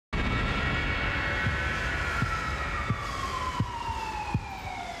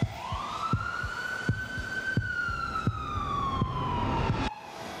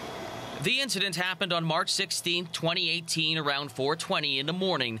The incident happened on March 16, 2018, around 4:20 in the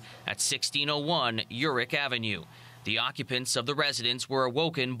morning at 1601 UHRICH Avenue. The occupants of the residence were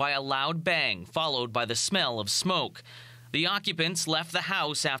awoken by a loud bang, followed by the smell of smoke. The occupants left the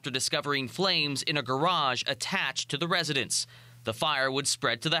house after discovering flames in a garage attached to the residence. The fire would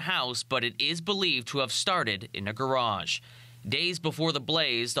spread to the house, but it is believed to have started in a garage. Days before the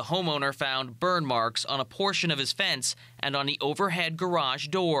blaze, the homeowner found burn marks on a portion of his fence and on the overhead garage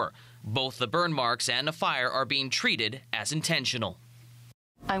door. Both the burn marks and the fire are being treated as intentional.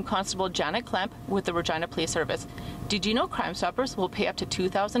 I'm Constable Janet Klemp with the Regina Police Service. Did you know Crime Stoppers will pay up to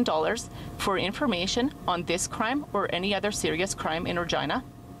 $2,000 for information on this crime or any other serious crime in Regina?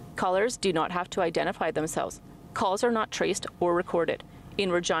 Callers do not have to identify themselves. Calls are not traced or recorded. In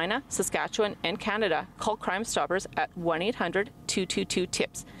Regina, Saskatchewan, and Canada, call Crime Stoppers at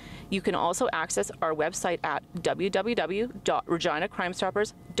 1-800-222-TIPS. You can also access our website at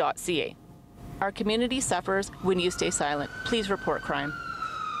www.reginacrimestoppers.ca. Our community suffers when you stay silent. Please report crime.